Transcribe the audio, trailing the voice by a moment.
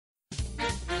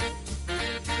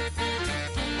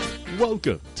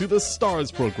Welcome to the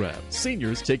STARS program,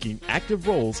 seniors taking active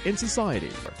roles in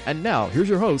society. And now, here's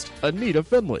your host, ANITA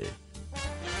FINLEY.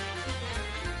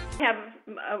 We have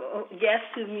a guest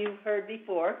whom you've heard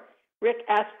before, Rick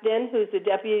ASPDEN, who's the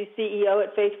Deputy CEO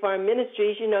at Faith Farm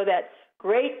Ministries. You know, that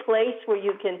great place where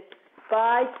you can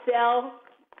buy, sell,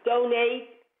 donate,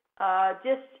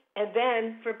 and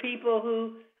then for people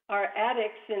who are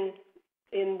addicts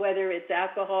in whether it's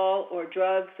alcohol or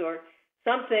drugs or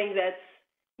something that's,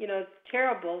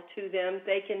 terrible to them,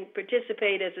 they can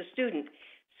participate as a student.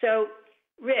 So,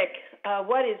 Rick,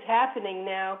 what is happening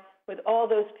now with all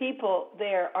those people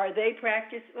there? Are they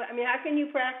how can you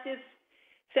practice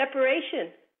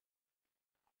separation?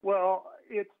 Well,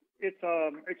 it's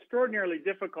extraordinarily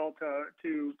difficult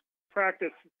to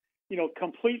practice,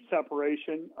 complete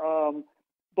separation.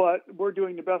 But we're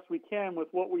doing the best we can with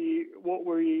what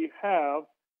we have,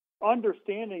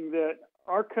 understanding that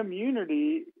our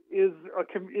community is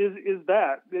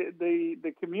that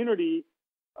the community,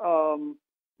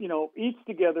 eats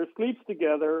together, sleeps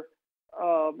together.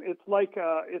 It's like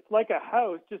a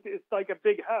house, it's like a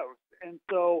big house, and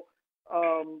so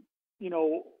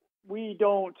we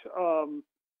don't.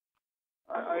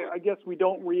 I guess we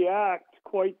don't react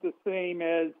quite the same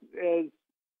as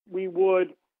we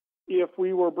would if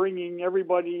we were bringing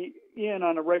everybody in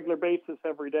on a regular basis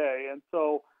every day. And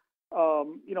so,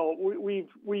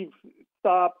 we've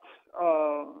stopped,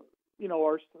 our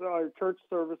church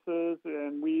services,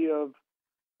 and we have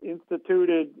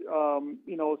instituted,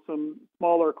 some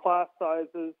smaller class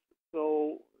sizes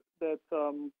so that,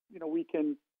 we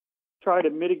can try to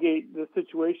mitigate the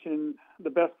situation the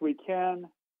best we can.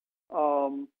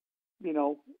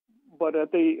 But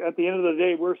at the end of the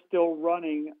day, we're still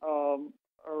running,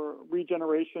 our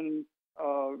regeneration,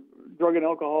 drug and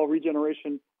alcohol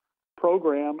regeneration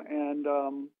program, and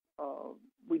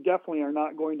we definitely are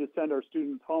not going to send our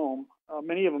students home.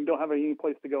 Many of them don't have any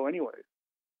place to go anyway.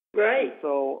 Right. And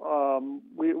so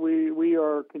we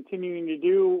are continuing to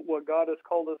do what God has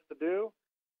called us to do,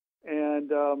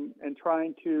 and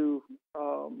trying to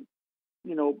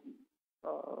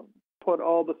put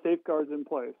all the safeguards in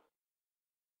place.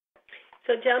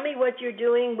 So tell me what you're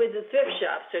doing with the thrift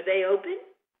shops. Are they open?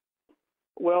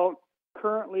 Well,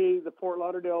 currently the Fort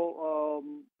Lauderdale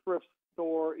thrift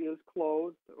store is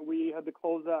closed. We had to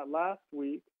close that last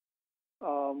week.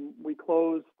 We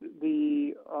closed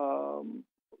the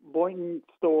Boynton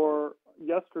store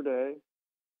yesterday,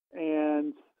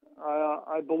 and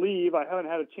I believe, I haven't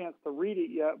had a chance to read it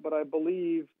yet, but I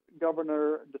believe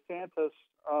Governor DeSantis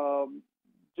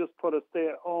just put a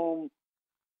stay-at-home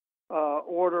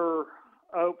order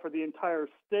out for the entire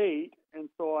state, and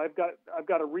so I've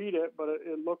got to read it, but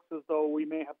it looks as though we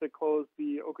may have to close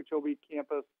the Okeechobee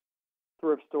campus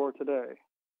thrift store today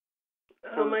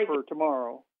for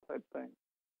tomorrow type thing.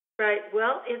 Right.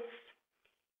 Well,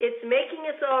 it's making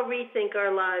us all rethink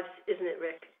our lives, isn't it,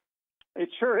 Rick?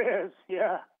 It sure is.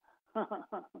 Yeah.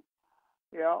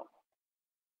 Yeah.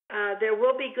 There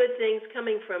will be good things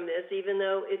coming from this, even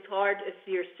though it's hard if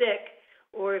you're sick,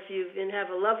 or if you even have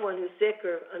a loved one who's sick,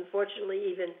 or unfortunately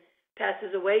even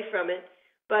passes away from it.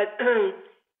 But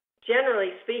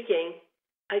generally speaking,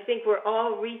 I think we're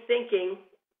all rethinking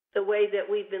the way that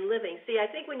we've been living. See, I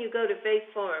think when you go to Faith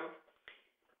Farm,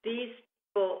 these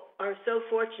people are so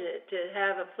fortunate to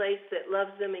have a place that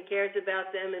loves them and cares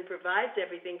about them and provides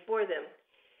everything for them.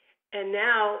 And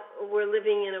now we're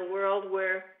living in a world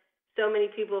where so many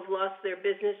people have lost their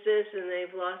businesses and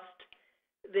they've lost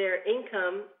their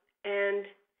income, and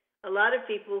a lot of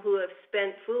people who have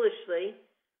spent foolishly,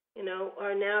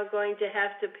 are now going to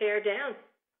have to pare down.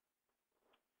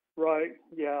 Right.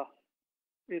 Yeah.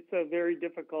 It's a very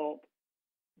difficult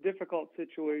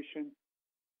situation.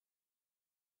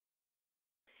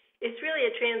 It's really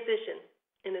a transition,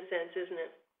 in a sense, isn't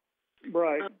it?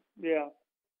 Right. Yeah.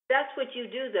 That's what you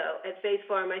do, though, at Faith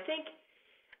Farm. I think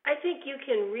you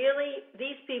can really,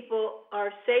 these people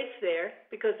are safe there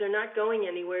because they're not going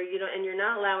anywhere, and you're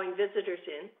not allowing visitors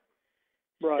in.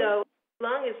 Right. So as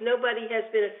long as nobody has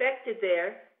been affected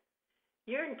there,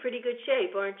 you're in pretty good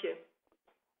shape, aren't you?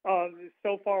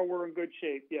 So far, we're in good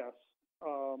shape. Yes.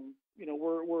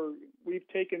 We've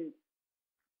taken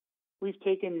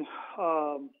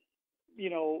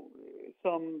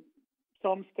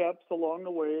some steps along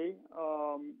the way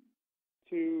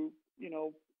to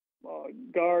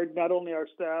guard not only our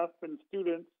staff and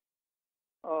students,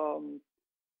 and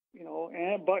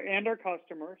our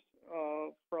customers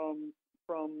from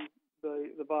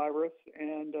the virus,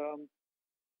 and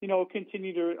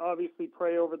continue to obviously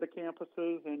pray over the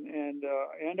campuses and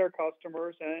our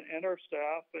customers and our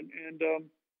staff, and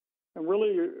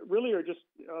really are just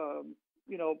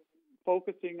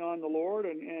focusing on the Lord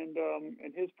and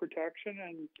His protection,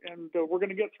 and we're going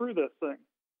to get through this thing.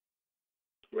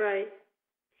 Right.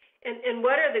 And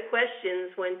what are the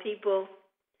questions when people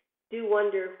do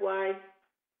wonder why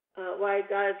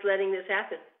God's letting this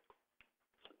happen?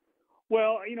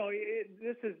 Well,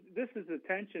 this is the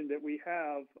tension that we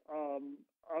have.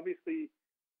 Obviously,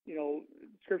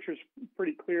 Scripture's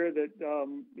pretty clear that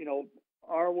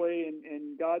our way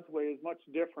and God's way is much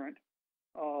different.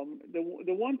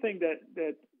 The one thing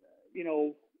that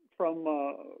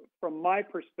from my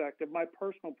perspective, my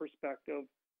personal perspective,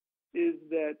 is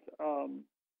that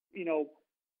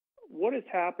what is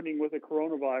happening with the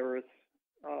coronavirus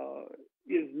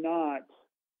is not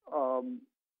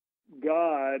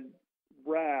God's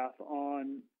wrath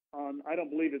on. I don't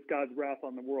believe it's God's wrath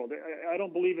on the world. I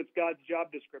don't believe it's God's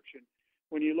job description.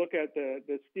 When you look at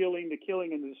the stealing, the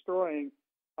killing, and the destroying,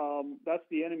 that's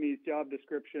the enemy's job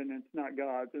description, and it's not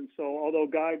God's. And so, although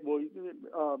God will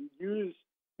use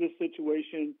this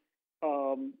situation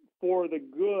for the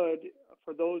good,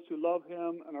 for those who love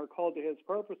Him and are called to His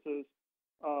purposes,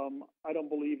 I don't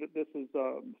believe that this is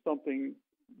something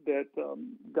that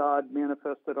God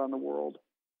manifested on the world.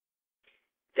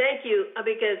 Thank you,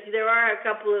 because there are a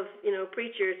couple of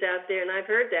preachers out there, and I've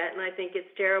heard that, and I think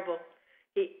it's terrible.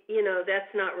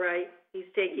 That's not right. He's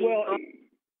taking. Well,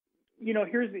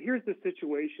 here's the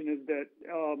situation: is that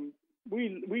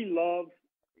we love.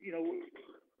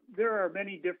 There are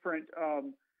many different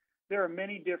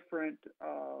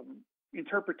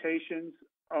interpretations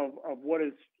of what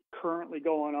is currently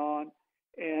going on,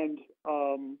 and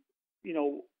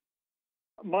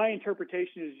my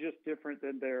interpretation is just different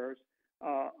than theirs.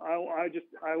 I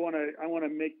want to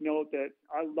make note that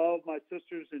I love my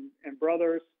sisters and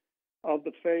brothers of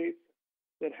the faith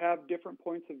that have different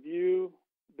points of view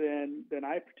than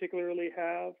I particularly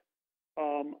have.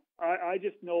 I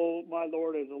just know my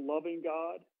Lord is a loving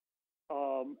God,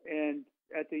 and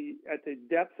at the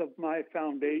depths of my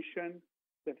foundation,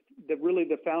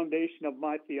 the foundation of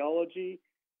my theology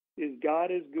is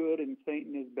God is good and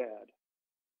Satan is bad,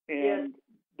 and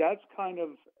that's kind of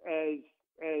as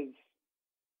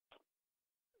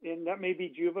and that may be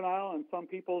juvenile in some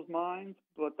people's minds,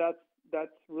 but that's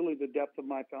really the depth of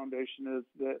my foundation, is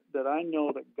that I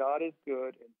know that God is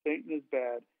good and Satan is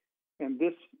bad, and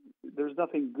there's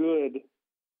nothing good,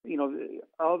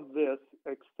 of this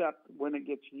except when it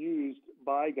gets used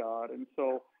by God. And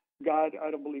so God, I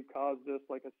don't believe, caused this,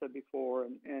 like I said before,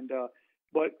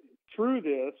 but through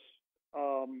this,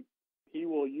 He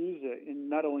will use it in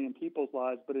not only in people's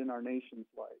lives but in our nation's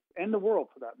life and the world,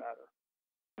 for that matter.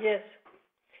 Yes.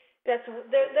 Those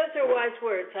are wise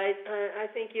words. I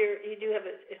think you do have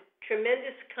a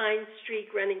tremendous kind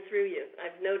streak running through you.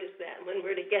 I've noticed that when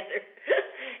we're together,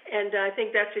 and I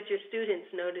think that's what your students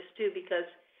notice too, because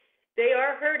they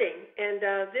are hurting. And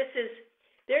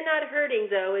they're not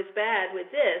hurting though as bad with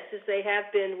this as they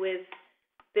have been with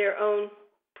their own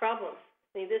problems.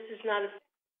 I mean, this is not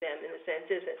them in a sense,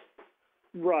 is it?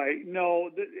 Right. No.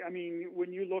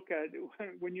 When you look at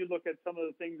some of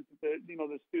the things that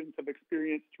the students have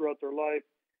experienced throughout their life,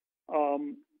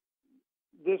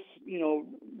 this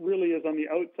really is on the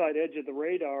outside edge of the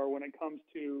radar when it comes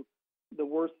to the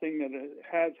worst thing that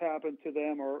has happened to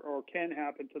them or can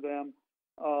happen to them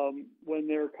when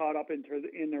they're caught up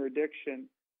in their addiction.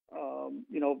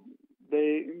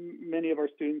 Many of our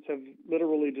students have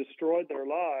literally destroyed their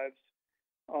lives,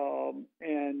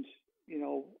 and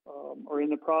are in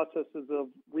the processes of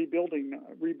rebuilding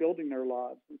their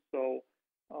lives. And so,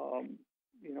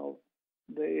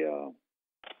 they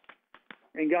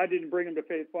and God didn't bring them to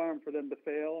Faith Farm for them to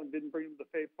fail, and didn't bring them to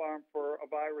Faith Farm for a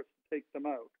virus to take them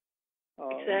out.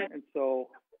 Exactly. And so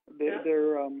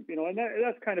they're and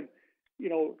that's kind of,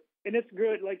 and it's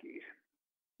good, like,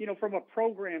 from a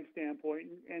program standpoint,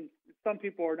 and some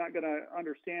people are not going to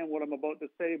understand what I'm about to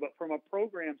say, but from a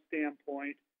program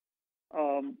standpoint,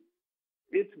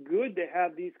 it's good to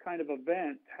have these kind of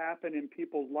events happen in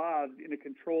people's lives in a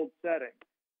controlled setting,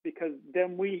 because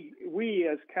then we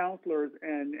as counselors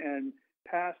and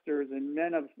pastors and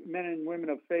men and women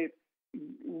of faith,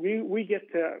 we get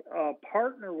to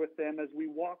partner with them as we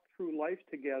walk through life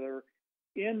together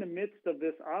in the midst of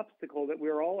this obstacle that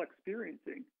we're all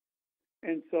experiencing.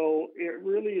 And so it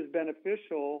really is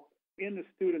beneficial in the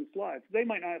students' lives. They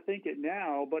might not think it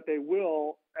now, but they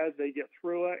will as they get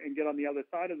through it and get on the other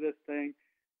side of this thing,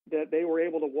 that they were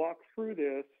able to walk through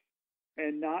this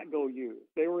and not go used.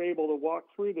 They were able to walk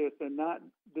through this and not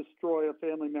destroy a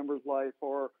family member's life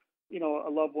or, a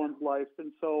loved one's life.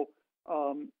 And so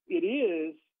it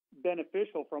is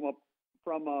beneficial from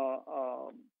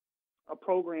a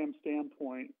program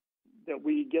standpoint that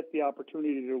we get the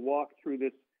opportunity to walk through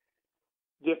this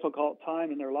difficult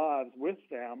time in their lives with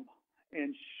them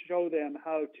and show them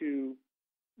how to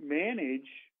manage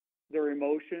their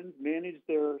emotions, manage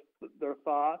their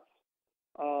thoughts,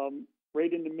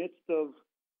 right in the midst of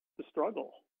the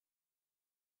struggle.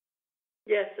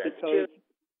 Yes, that's true.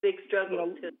 Big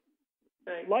struggle.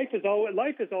 Right. Life is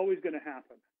always going to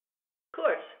happen. Of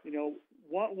course. You know,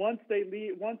 once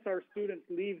our students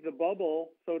leave the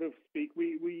bubble, so to speak,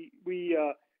 we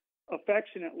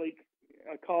affectionately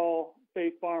call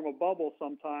Faith Farm a bubble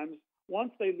sometimes.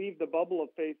 Once they leave the bubble of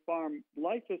Faith Farm,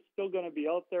 life is still going to be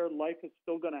out there. Life is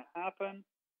still going to happen.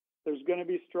 There's going to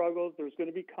be struggles. There's going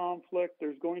to be conflict.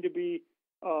 There's going to be,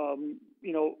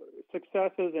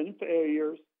 successes and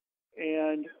failures,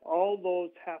 and all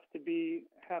those have to be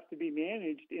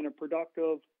managed in a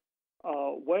productive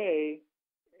way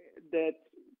that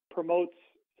promotes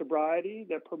sobriety,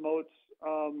 that promotes,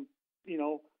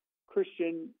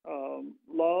 Christian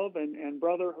love and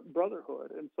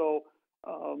brotherhood. And so,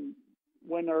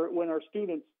 when our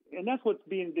students, and that's what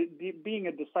being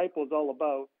a disciple is all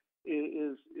about,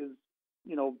 is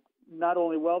not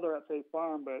only while they're at Faith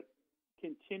Farm, but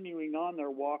continuing on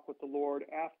their walk with the Lord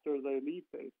after they leave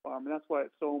Faith Farm. And that's why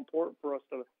it's so important for us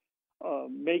to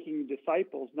making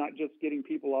disciples, not just getting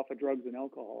people off of drugs and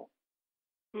alcohol.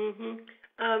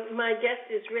 Mm-hmm. My guest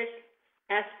is Rick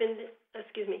ASPDEN,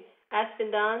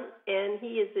 and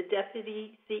he is the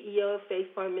Deputy CEO of Faith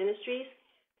Farm Ministries.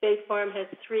 Faith Farm has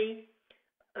 3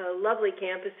 lovely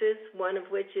campuses, one of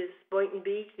which is Boynton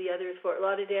Beach, the other is Fort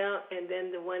Lauderdale, and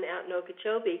then the one out in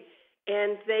Okeechobee.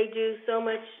 And they do so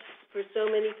much for so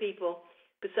many people.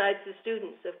 Besides the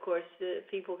students, of course,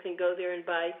 people can go there and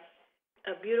buy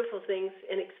beautiful things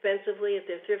inexpensively at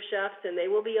their thrift shops, and they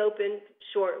will be open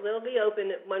short. They'll be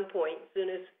open at one point as soon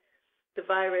as the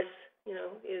virus,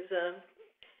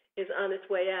 is on its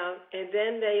way out. And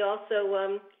then they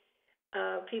also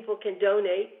people can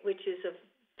donate, which is a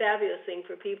fabulous thing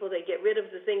for people. They get rid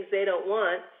of the things they don't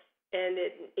want, and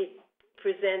it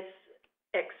presents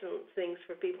excellent things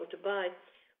for people to buy.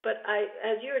 But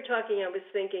as you were talking, I was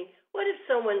thinking, what if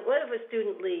a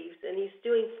student leaves and he's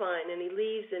doing fine, and he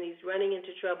leaves and he's running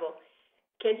into trouble?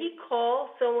 Can he call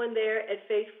someone there at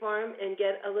Faith Farm and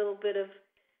get a little bit of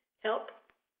help?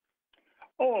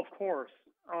 Oh, of course.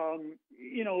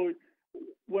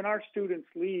 When our students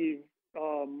leave,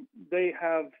 they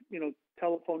have,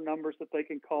 telephone numbers that they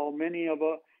can call. Many of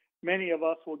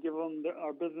us will give them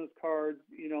our business cards,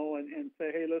 and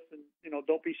say, hey, listen,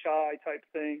 don't be shy type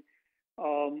thing.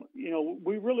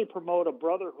 We really promote a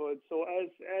brotherhood. So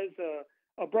as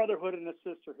a brotherhood and a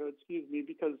sisterhood,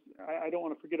 because I don't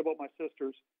want to forget about my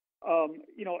sisters.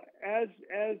 As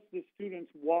the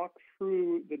students walk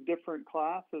through the different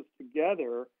classes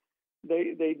together,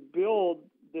 they build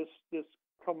this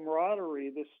camaraderie,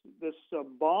 this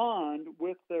bond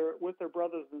with their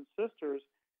brothers and sisters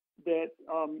that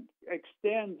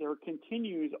extends or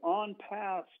continues on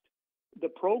past the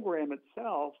program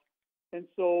itself. And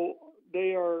so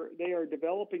they are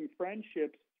developing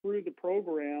friendships through the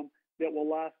program that will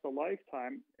last a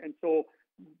lifetime. And so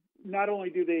not only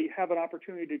do they have an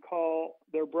opportunity to call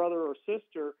their brother or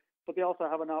sister, but they also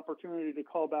have an opportunity to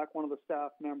call back one of the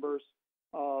staff members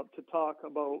to talk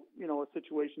about, a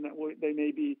situation that they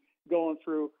may be going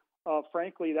through.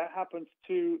 Frankly, that happens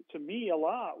to me a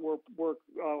lot, where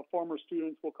former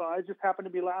students will call. It just happened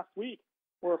to be last week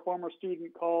where a former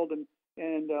student called and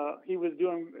he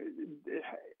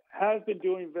has been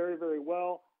doing very, very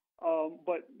well,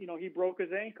 but he broke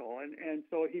his ankle, and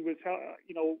so he was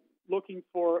looking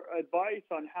for advice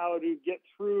on how to get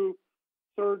through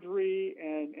surgery,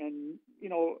 and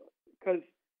because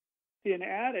an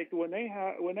addict, when they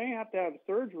have to have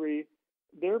surgery,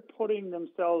 they're putting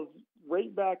themselves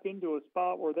right back into a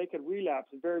spot where they could relapse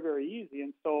very, very easy.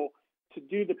 And so to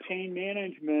do the pain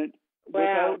management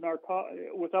without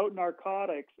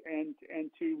narcotics and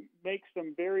to make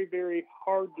some very, very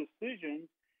hard decisions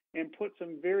and put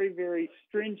some very, very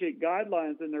stringent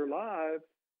guidelines in their lives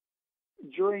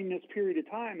during this period of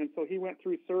time. And so he went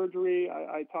through surgery.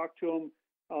 I talked to him.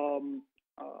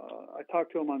 I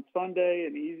talked to him on Sunday,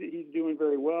 and he's doing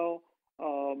very well.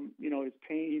 His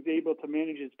pain, he's able to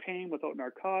manage his pain without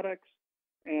narcotics.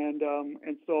 And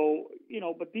so,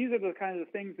 but these are the kinds of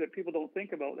things that people don't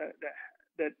think about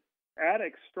that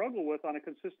addicts struggle with on a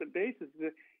consistent basis.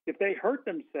 If they hurt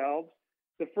themselves,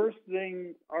 the first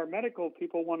thing our medical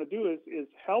people want to do is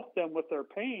help them with their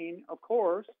pain, of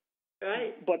course.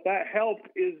 Right. But that help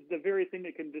is the very thing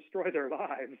that can destroy their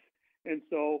lives. And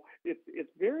so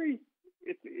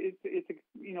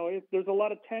there's a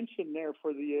lot of tension there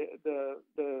for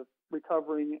the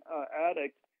recovering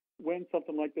addict when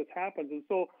something like this happens. And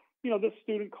so, this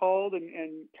student called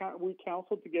and we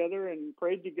counseled together and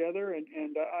prayed together,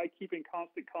 and I keep in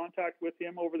constant contact with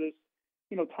him over this,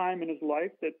 time in his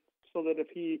life, so that if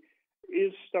he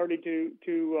is starting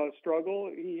to struggle,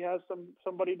 he has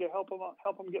somebody to help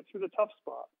him get through the tough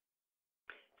spot.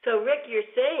 So, Rick, you're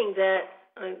saying that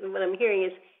what I'm hearing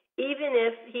is even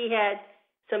if he had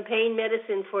some pain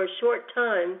medicine for a short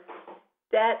time,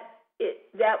 that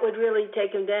would really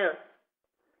take him down.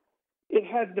 It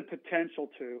has the potential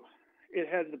to.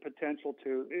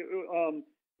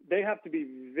 They have to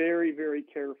be very, very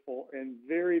careful and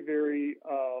very, very,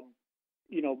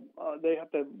 they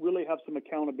have to really have some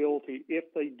accountability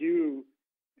if they do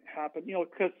happen.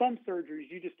 Because some surgeries,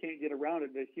 you just can't get around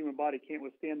it. The human body can't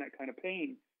withstand that kind of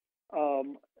pain.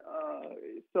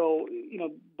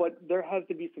 But there has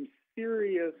to be some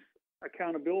serious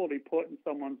accountability put in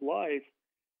someone's life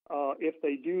if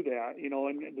they do that, and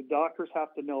the doctors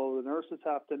have to know, the nurses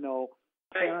have to know,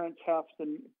 parents have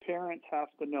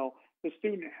to know. The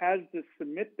student has to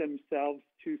submit themselves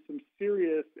to some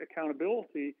serious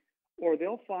accountability, or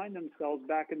they'll find themselves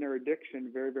back in their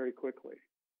addiction very, very quickly.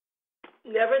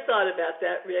 Never thought about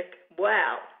that, Rick.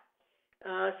 Wow.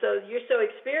 So you're so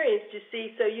experienced, you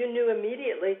see, so you knew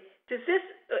immediately. Does this,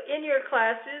 in your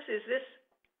classes, is this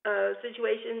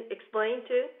situation explained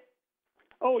too?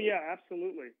 Oh yeah,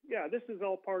 absolutely. Yeah, this is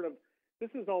all part of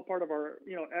our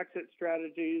exit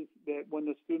strategies, that when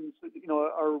the students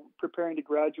are preparing to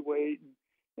graduate,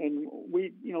 and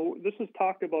we this is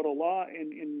talked about a lot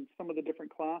in some of the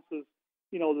different classes.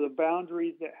 The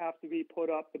boundaries that have to be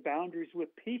put up, the boundaries with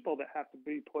people that have to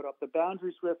be put up, the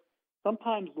boundaries with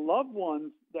sometimes loved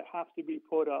ones that have to be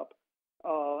put up,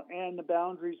 and the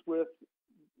boundaries with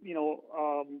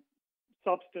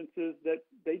substances that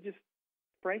they just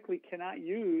frankly cannot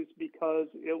use, because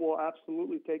it will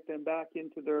absolutely take them back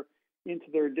into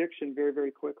their addiction very,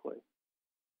 very quickly.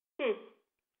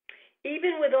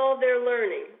 Even with all their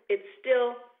learning, it's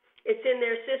in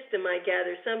their system, I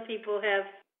gather. Some people have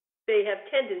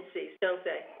tendencies, don't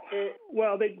they?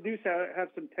 Well, they do have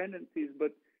some tendencies,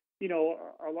 but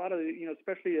a lot of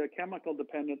especially a chemical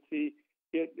dependency,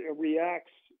 it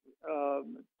reacts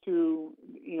to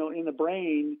in the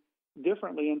brain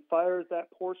differently and fires that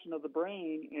portion of the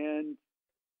brain, and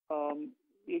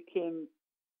it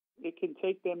can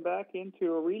take them back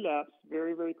into a relapse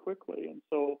very, very quickly. And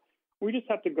so we just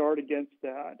have to guard against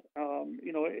that.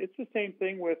 It's the same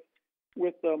thing with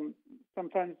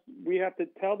sometimes we have to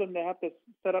tell them they have to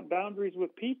set up boundaries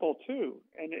with people too,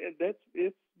 and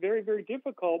it's very, very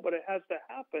difficult, but it has to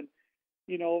happen.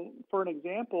 For an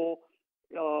example,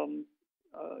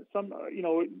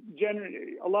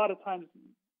 generally a lot of times,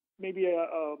 maybe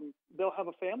they'll have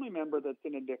a family member that's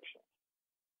in addiction.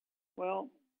 Well,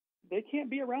 they can't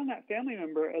be around that family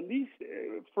member, at least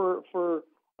for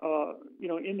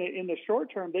in the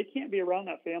short term. They can't be around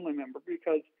that family member,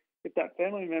 because if that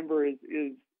family member is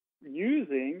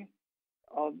using,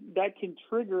 that can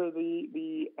trigger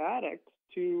the addict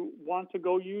to want to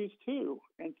go use too.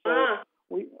 And so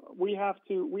we have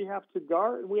to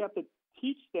guard. We have to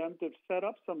teach them to set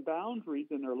up some boundaries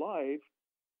in their life,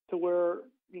 to where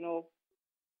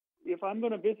if I'm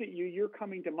going to visit you, you're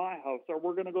coming to my house, or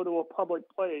we're going to go to a public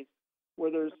place where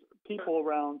there's people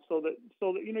around, so that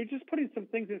just putting some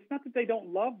things in. It's not that they don't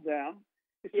love them.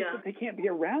 It's just that they can't be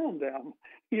around them,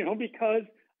 because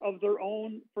of their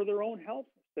own health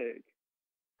sake,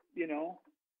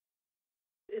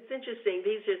 It's interesting.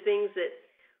 These are things that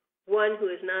one who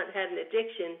has not had an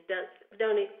addiction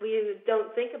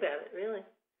don't think about it, really.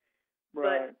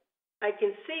 Right. But I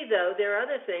can see, though, there are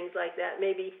other things like that.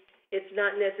 Maybe it's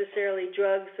not necessarily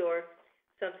drugs or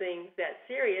something that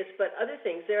serious, but other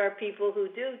things. There are people who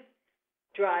do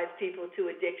drive people to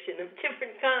addiction of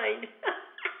different kind.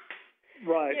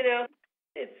 Right.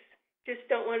 It's just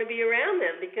don't want to be around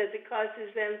them, because it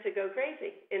causes them to go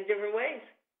crazy in different ways.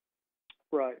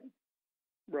 Right.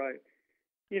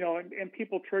 And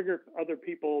people trigger other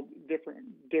people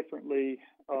differently.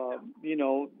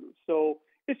 So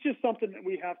it's just something that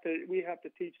we have to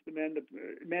teach the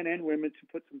men and women to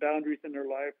put some boundaries in their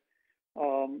life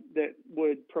that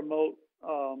would promote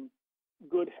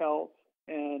good health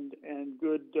and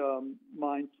good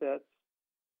mindsets.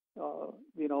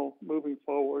 Moving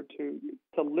forward to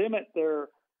limit their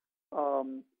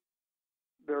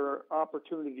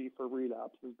opportunity for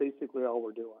relapse is basically all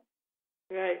we're doing.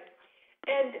 Right.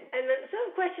 And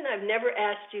some question I've never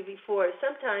asked you before.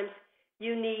 Sometimes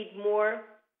you need more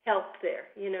help there.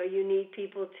 You need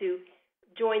people to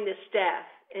join the staff,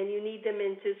 and you need them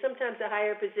into sometimes a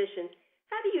higher position.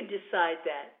 How do you decide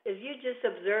that? If you just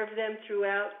observe them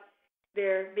throughout,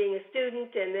 their being a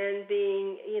student and then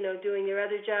being, doing their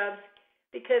other jobs?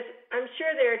 Because I'm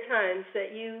sure there are times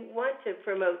that you want to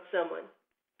promote someone.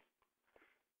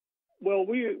 Well,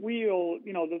 we'll,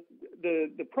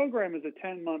 the program is a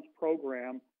 10-month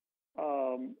program,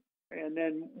 and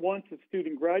then once a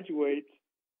student graduates,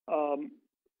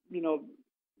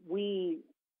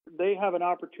 they have an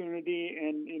opportunity,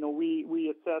 and we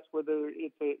assess whether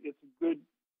it's a good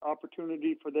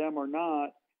opportunity for them or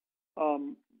not.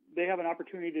 They have an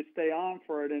opportunity to stay on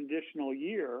for an additional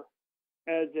year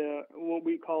as what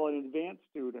we call an advanced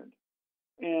student.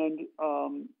 And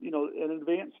an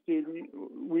advanced student,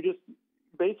 we just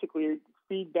basically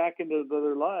feed back into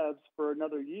their lives for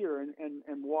another year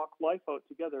and walk life out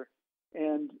together.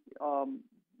 And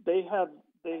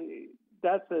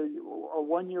that's a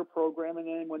 1-year program, and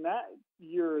then when that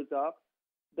year is up,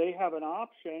 they have an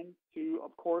option to,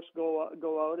 of course, go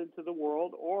out into the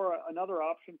world, or another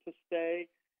option to stay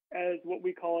as what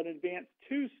we call an advanced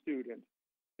 2 student,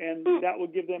 and that will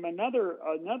give them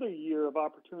another year of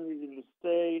opportunity to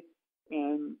stay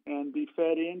and be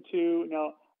fed into.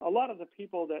 Now, a lot of the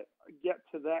people that get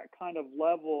to that kind of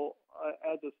level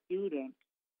as a student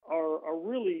are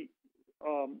really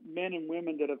men and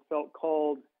women that have felt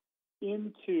called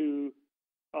into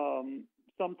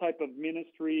some type of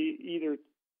ministry, either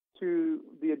to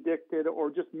the addicted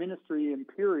or just ministry in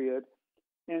period.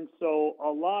 And so a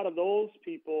lot of those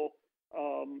people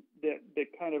that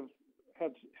kind of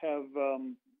have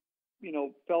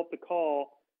felt the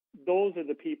call, those are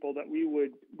the people that we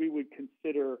would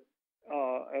consider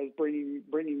as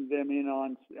bringing them in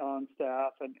on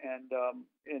staff, and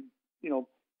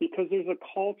because there's a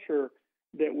culture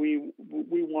that we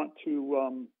want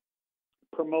to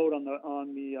promote on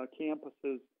the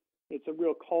campuses. It's a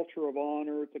real culture of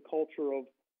honor. It's a culture of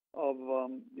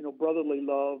brotherly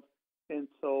love. And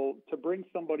so to bring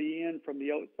somebody in from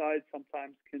the outside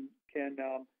sometimes can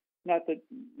not that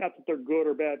they're good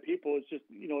or bad people. It's just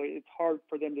it's hard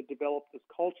for them to develop this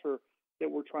culture that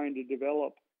we're trying to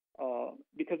develop,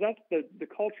 because that's the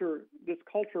culture. This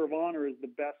culture of honor is the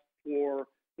best for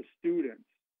the students.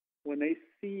 When they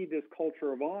see this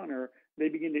culture of honor, they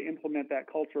begin to implement that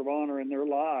culture of honor in their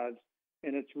lives,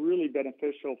 and it's really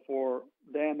beneficial for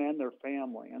them and their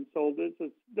family. And so this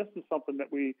is something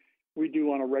that we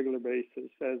do on a regular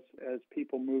basis as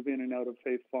people move in and out of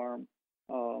Faith Farm,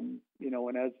 and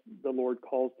as the Lord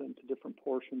calls them to different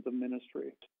portions of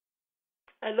ministry.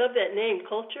 I love that name,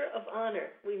 Culture of Honor.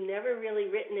 We've never really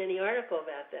written any article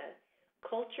about that.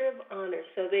 Culture of Honor.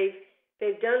 So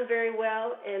they've done very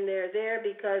well, and they're there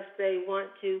because they want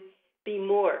to be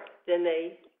more than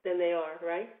they are,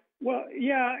 right? Well,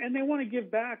 yeah, and they want to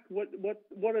give back what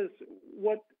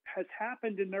has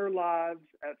happened in their lives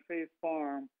at Faith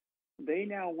Farm. They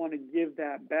now want to give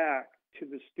that back to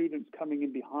the students coming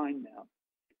in behind them.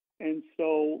 And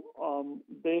so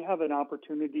they have an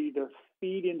opportunity to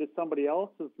feed into somebody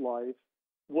else's life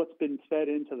what's been fed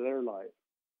into their life.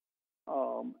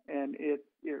 And it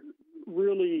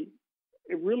really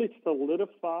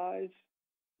solidifies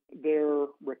their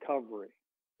recovery.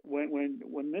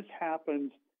 When this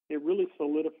happens, it really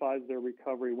solidifies their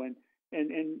recovery.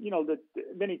 The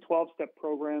many 12-step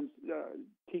programs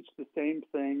teach the same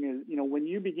thing. Is when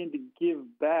you begin to give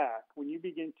back, when you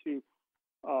begin to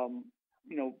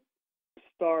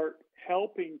start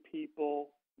helping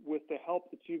people with the help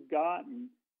that you've gotten,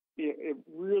 it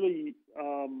really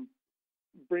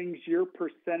brings your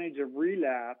percentage of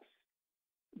relapse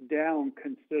down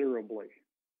considerably.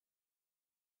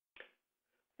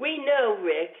 We know,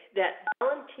 Rick, that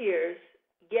volunteers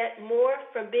get more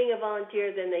from being a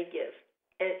volunteer than they give.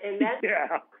 And that's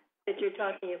that you're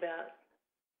talking about.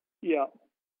 Yeah,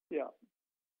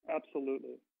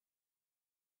 absolutely.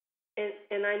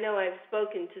 And I know I've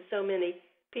spoken to so many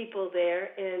people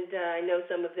there, and I know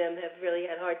some of them have really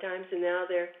had hard times, and now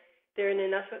they're in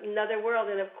another world,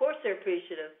 and of course they're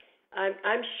appreciative.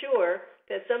 I'm sure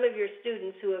that some of your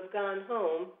students who have gone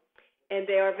home, and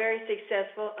they are very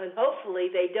successful, and hopefully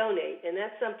they donate, and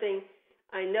that's something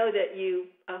I know that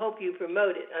I hope you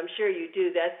promote it. I'm sure you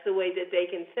do. That's the way that they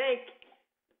can thank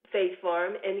Faith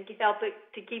Farm and help it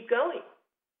to keep going.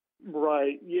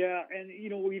 Right. Yeah. And,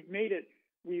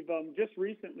 we've just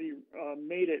recently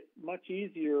made it much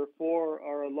easier for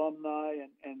our alumni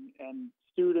and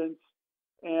students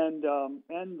and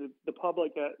the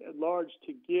public at large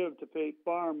to give to Faith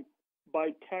Farm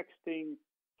by texting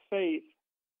Faith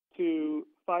to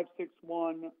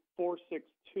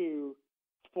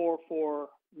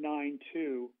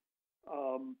 561-462-4492.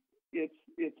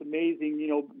 It's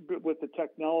amazing, with the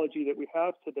technology that we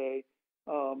have today.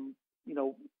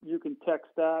 you can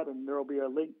text that, and there will be a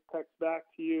link text back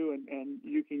to you, and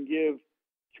you can give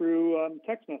through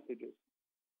text messages.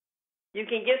 You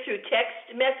can give through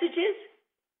text messages?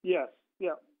 Yes.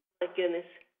 Yeah. My goodness.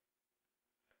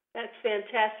 That's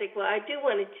fantastic. Well, I do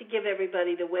want to give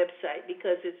everybody the website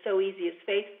because it's so easy. It's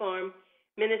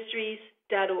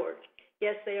faithfarmministries.org.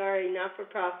 Yes, they are a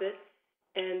not-for-profit,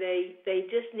 and they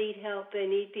just need help. They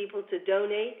need people to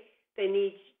donate. They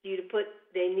need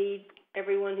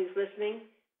everyone who's listening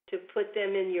to put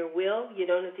them in your will. You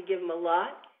don't have to give them a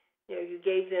lot. You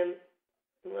gave them,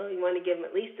 you want to give them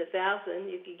at least 1,000.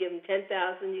 You could give them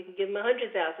 10,000. You can give them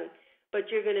 100,000. But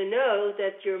you're going to know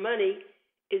that your money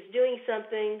is doing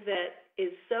something that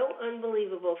is so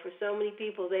unbelievable for so many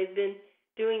people. They've been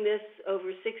doing this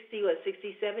over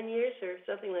 67 years or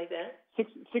something like that?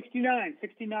 69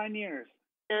 years.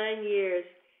 9 years.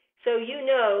 So you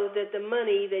know that the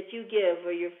money that you give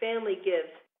or your family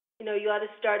gives, you ought to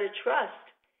start a trust.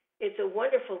 It's a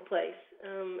wonderful place.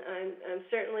 I'm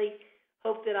certainly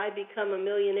hope that I become a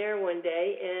millionaire one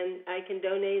day and I can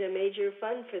donate a major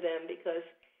fund for them because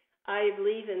I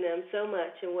believe in them so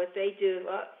much and what they do.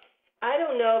 I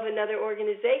don't know of another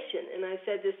organization, and I've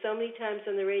said this so many times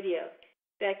on the radio,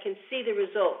 that can see the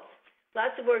results.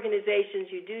 Lots of organizations,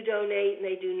 you do donate and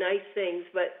they do nice things,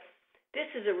 but this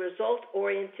is a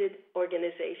result-oriented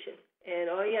organization. And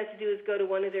all you have to do is go to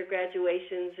one of their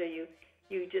graduations, or you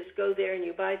just go there and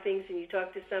you buy things and you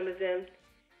talk to some of them.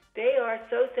 They are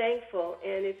so thankful,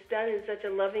 and it's done in such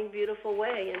a loving, beautiful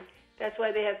way. And that's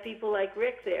why they have people like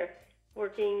Rick there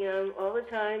working all the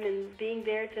time and being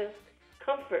there to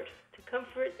comfort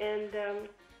and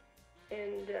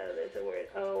there's a word,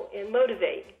 and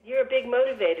motivate. You're a big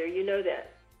motivator, you know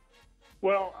that.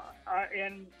 Well,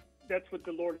 and that's what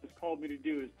the Lord has called me to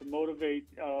do, is to motivate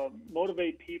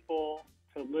people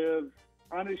to live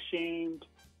unashamed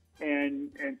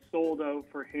and sold out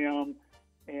for Him.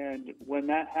 And when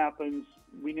that happens,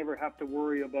 we never have to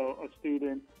worry about a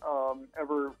student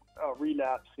ever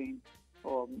relapsing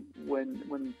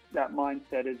when that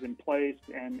mindset is in place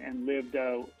and lived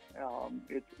out.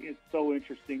 It's so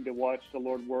interesting to watch the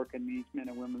Lord work in these men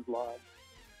and women's lives.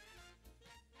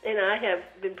 And I have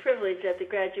been privileged at the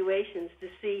graduations to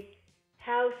see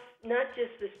how not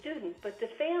just the students, but the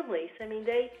families. I mean,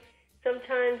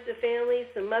 sometimes the families,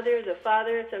 the mother, the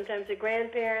father, sometimes the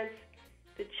grandparents,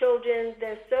 the children,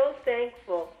 they're so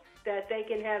thankful that they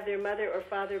can have their mother or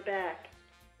father back.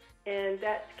 And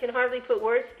that can hardly put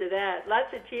words to that.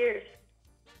 Lots of tears.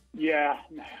 Yeah,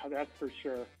 that's for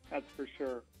sure. That's for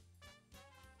sure.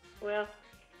 Well,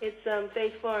 it's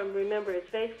Faith Farm. Remember, it's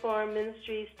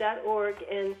faithfarmministries.org,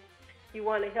 and you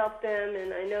want to help them.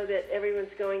 And I know that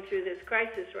everyone's going through this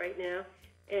crisis right now,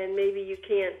 and maybe you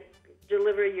can't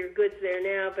deliver your goods there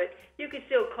now, but you can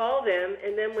still call them,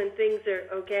 and then when things are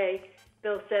okay,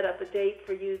 they'll set up a date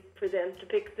for them to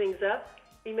pick things up.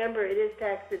 Remember, it is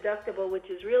tax deductible, which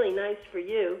is really nice for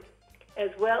you,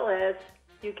 as well as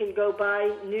you can go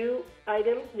buy new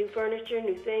items, new furniture,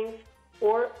 new things,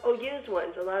 or used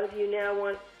ones. A lot of you now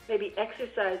want maybe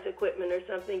exercise equipment or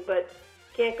something, but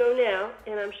can't go now.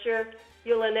 And I'm sure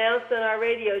you'll announce on our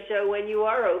radio show when you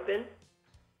are open.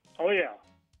 Oh, yeah.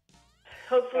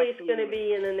 Hopefully Absolutely. It's going to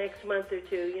be in the next month or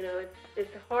two.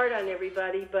 It's hard on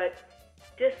everybody, but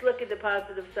just look at the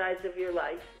positive sides of your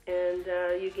life, and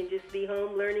you can just be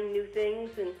home learning new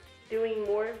things and doing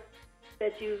more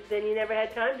than you never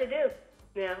had time to do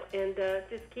now. And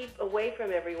just keep away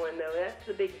from everyone, though. That's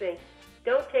the big thing.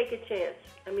 Don't take a chance.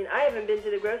 I mean, I haven't been to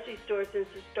the grocery store since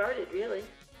it started, really.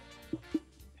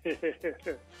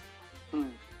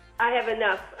 I have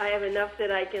enough. I have enough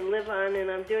that I can live on, and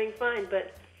I'm doing fine.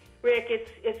 But, Rick,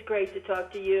 it's great to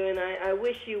talk to you, and I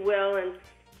wish you well, and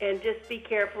just be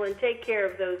careful and take care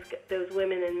of those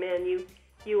women and men.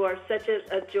 You are such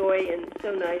a joy and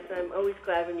so nice. I'm always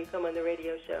glad when you come on the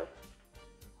radio show.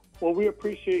 Well, we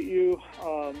appreciate you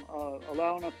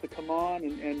allowing us to come on,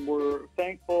 and we're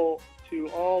thankful to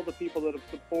all the people that have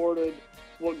supported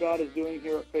what God is doing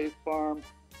here at Faith Farm.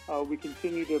 We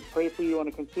continue to pray for you on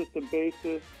a consistent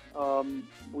basis.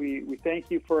 We thank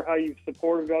you for how you've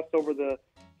supported us over the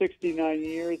 69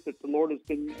 years that the Lord has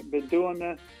been doing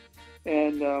this.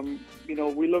 And,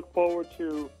 we look forward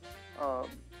to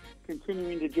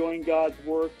continuing to join God's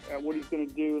work at what He's going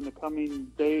to do in the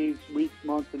coming days, weeks,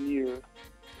 months, and years.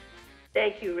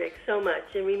 Thank you, Rick, so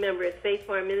much. And remember, it's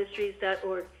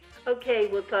faithfarmministries.org. Okay,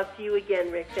 we'll talk to you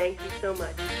again, Rick. Thank you so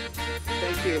much.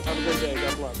 Thank you. Have a good day.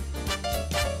 God bless.